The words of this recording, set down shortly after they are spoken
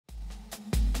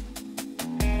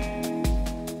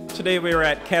Today we are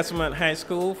at Castlemont High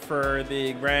School for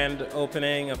the grand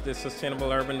opening of the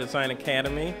Sustainable Urban Design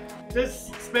Academy. This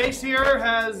space here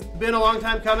has been a long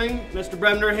time coming. Mr.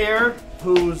 Bremner here,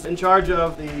 who's in charge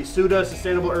of the SUDA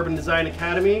Sustainable Urban Design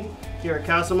Academy here at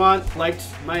Castlemont, liked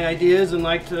my ideas and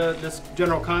liked this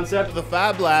general concept. The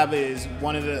FabLab is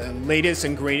one of the latest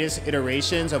and greatest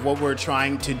iterations of what we're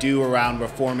trying to do around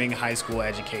reforming high school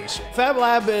education.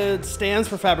 FabLab stands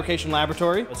for Fabrication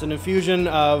Laboratory. It's an infusion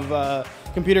of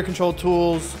computer-controlled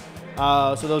tools.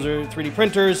 So those are 3D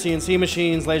printers, CNC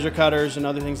machines, laser cutters, and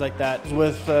other things like that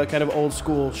with kind of old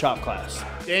school shop class.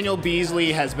 Daniel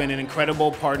Beasley has been an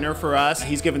incredible partner for us.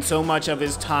 He's given so much of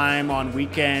his time on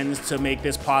weekends to make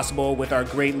this possible with our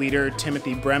great leader,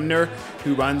 Timothy Bremner,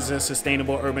 who runs the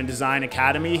Sustainable Urban Design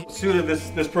Academy.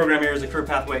 SUDA, this program here is a career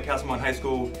pathway at Castlemont High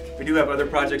School. We do have other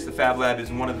projects. The FabLab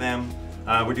is one of them.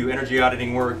 We do energy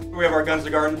auditing work. We have our Guns to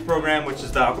Garden program, which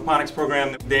is the aquaponics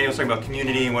program. Daniel's talking about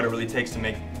community and what it really takes to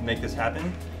make this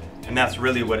happen. And that's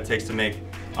really what it takes to make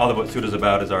all of what SUDA's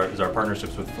about is our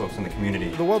partnerships with folks in the community.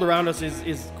 The world around us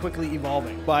is quickly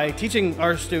evolving. By teaching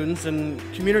our students and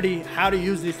community how to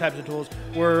use these types of tools,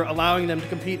 we're allowing them to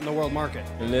compete in the world market.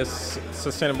 In this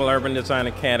Sustainable Urban Design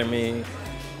Academy,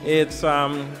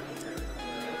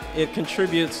 it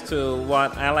contributes to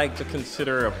what I like to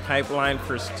consider a pipeline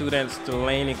for students to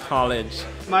Laney College.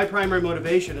 My primary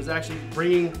motivation is actually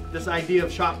bringing this idea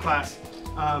of shop class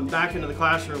back into the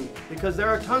classroom, because there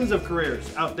are tons of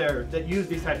careers out there that use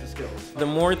these types of skills. The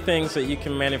more things that you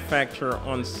can manufacture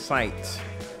on site,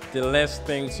 the less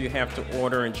things you have to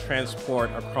order and transport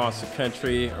across the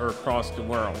country or across the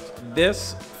world.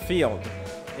 This field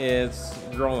is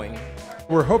growing.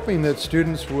 We're hoping that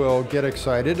students will get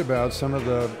excited about some of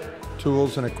the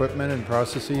tools and equipment and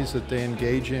processes that they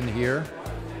engage in here.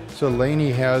 So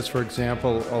Laney has, for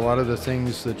example, a lot of the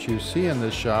things that you see in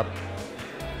this shop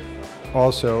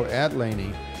also at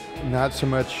Laney. Not so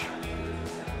much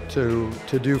to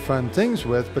do fun things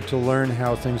with, but to learn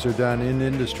how things are done in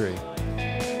industry.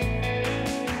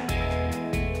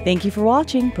 Thank you for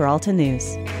watching Peralta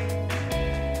News.